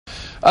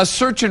A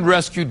search and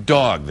rescue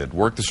dog that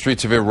worked the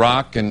streets of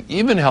Iraq and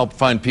even helped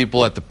find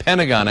people at the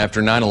Pentagon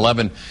after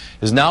 9/11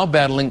 is now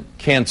battling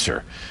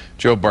cancer.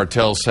 Joe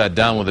Bartels sat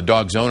down with the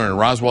dog's owner in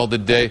Roswell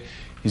today.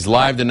 He's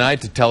live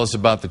tonight to tell us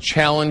about the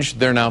challenge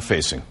they're now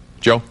facing.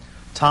 Joe?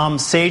 Tom,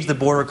 Sage the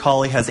Border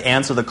Collie has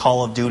answered the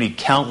call of duty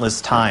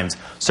countless times,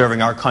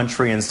 serving our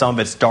country in some of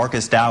its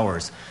darkest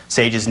hours.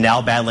 Sage is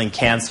now battling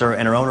cancer,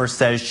 and her owner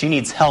says she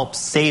needs help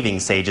saving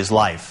Sage's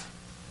life.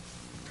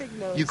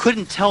 You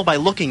couldn't tell by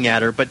looking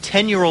at her, but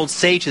 10-year-old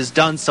Sage has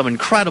done some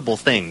incredible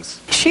things.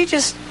 She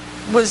just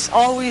was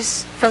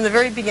always, from the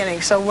very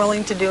beginning, so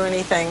willing to do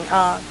anything.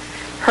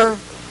 Her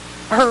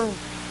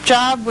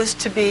job was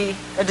to be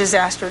a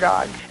disaster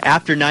dog.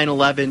 After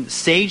 9/11,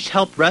 Sage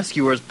helped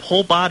rescuers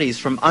pull bodies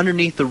from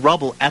underneath the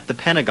rubble at the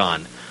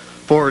Pentagon.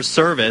 For her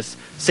service,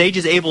 Sage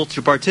is able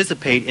to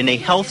participate in a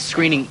health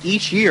screening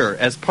each year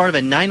as part of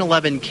a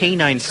 9/11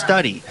 canine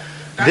study.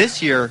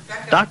 This year,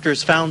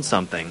 doctors found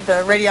something.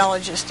 The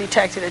radiologist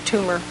detected a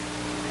tumor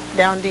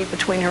down deep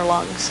between her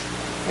lungs,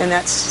 and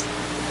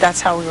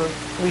that's how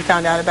we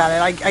found out about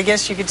it. I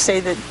guess you could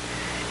say that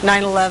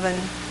 9/11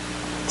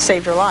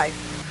 saved her life.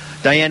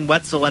 Diane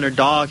Wetzel and her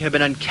dog have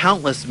been on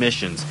countless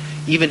missions,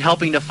 even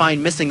helping to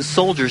find missing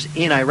soldiers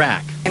in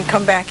Iraq. And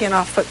come back in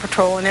off foot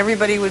patrol, and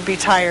everybody would be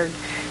tired,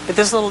 but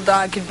this little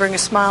dog could bring a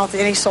smile to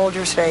any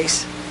soldier's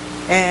face.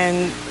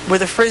 And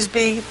with a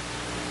Frisbee,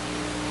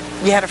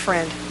 you had a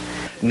friend.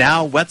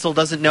 Now, Wetzel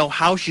doesn't know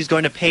how she's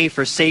going to pay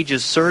for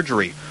Sage's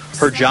surgery.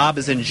 Her job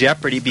is in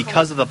jeopardy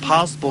because of the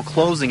possible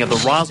closing of the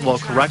Roswell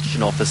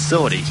Correctional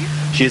Facility.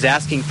 She is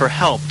asking for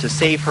help to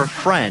save her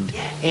friend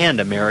and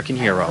American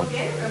hero.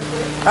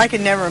 I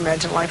could never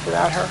imagine life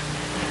without her.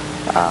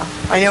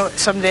 I know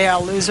someday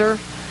I'll lose her,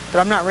 but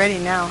I'm not ready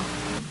now.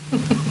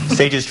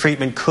 Sage's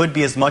treatment could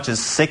be as much as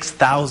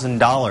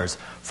 $6,000.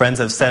 Friends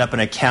have set up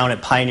an account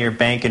at Pioneer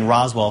Bank in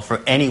Roswell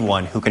for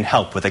anyone who can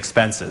help with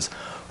expenses.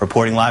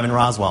 Reporting live in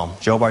Roswell,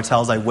 Joe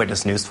Bartels,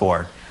 Eyewitness News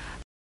 4.